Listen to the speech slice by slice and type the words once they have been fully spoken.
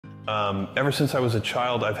Ever since I was a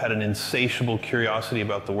child, I've had an insatiable curiosity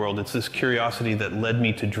about the world. It's this curiosity that led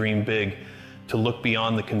me to dream big, to look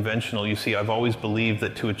beyond the conventional. You see, I've always believed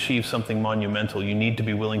that to achieve something monumental, you need to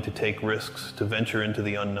be willing to take risks, to venture into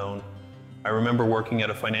the unknown. I remember working at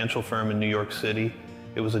a financial firm in New York City.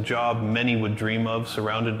 It was a job many would dream of,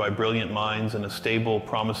 surrounded by brilliant minds and a stable,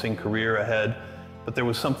 promising career ahead. But there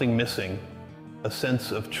was something missing, a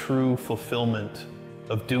sense of true fulfillment,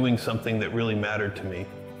 of doing something that really mattered to me.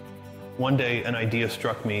 One day, an idea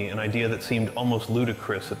struck me, an idea that seemed almost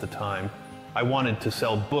ludicrous at the time. I wanted to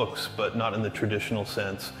sell books, but not in the traditional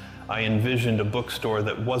sense. I envisioned a bookstore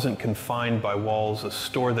that wasn't confined by walls, a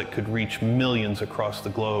store that could reach millions across the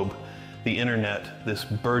globe. The internet, this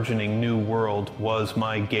burgeoning new world, was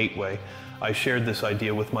my gateway. I shared this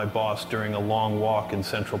idea with my boss during a long walk in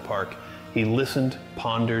Central Park. He listened,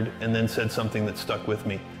 pondered, and then said something that stuck with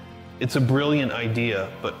me. It's a brilliant idea,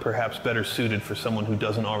 but perhaps better suited for someone who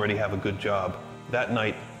doesn't already have a good job. That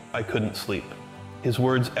night, I couldn't sleep. His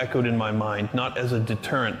words echoed in my mind, not as a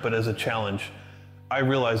deterrent, but as a challenge. I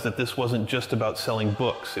realized that this wasn't just about selling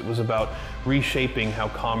books. It was about reshaping how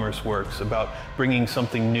commerce works, about bringing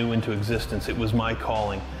something new into existence. It was my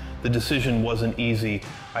calling. The decision wasn't easy.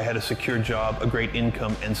 I had a secure job, a great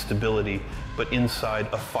income, and stability. But inside,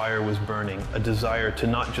 a fire was burning, a desire to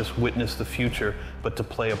not just witness the future, but to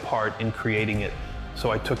play a part in creating it.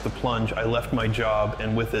 So I took the plunge. I left my job,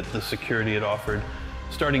 and with it, the security it offered.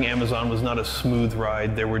 Starting Amazon was not a smooth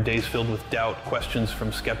ride. There were days filled with doubt, questions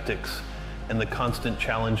from skeptics, and the constant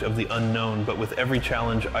challenge of the unknown. But with every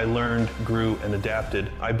challenge, I learned, grew, and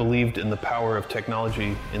adapted. I believed in the power of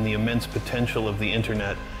technology, in the immense potential of the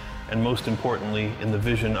internet, and most importantly, in the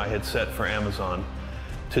vision I had set for Amazon.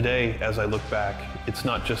 Today, as I look back, it's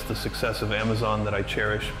not just the success of Amazon that I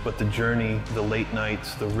cherish, but the journey, the late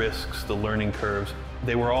nights, the risks, the learning curves.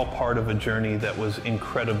 They were all part of a journey that was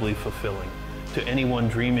incredibly fulfilling. To anyone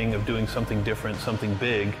dreaming of doing something different, something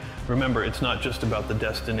big, remember, it's not just about the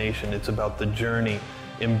destination, it's about the journey.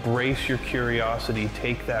 Embrace your curiosity,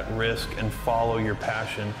 take that risk, and follow your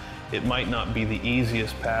passion. It might not be the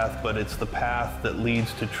easiest path, but it's the path that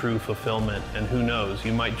leads to true fulfillment. And who knows,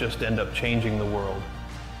 you might just end up changing the world.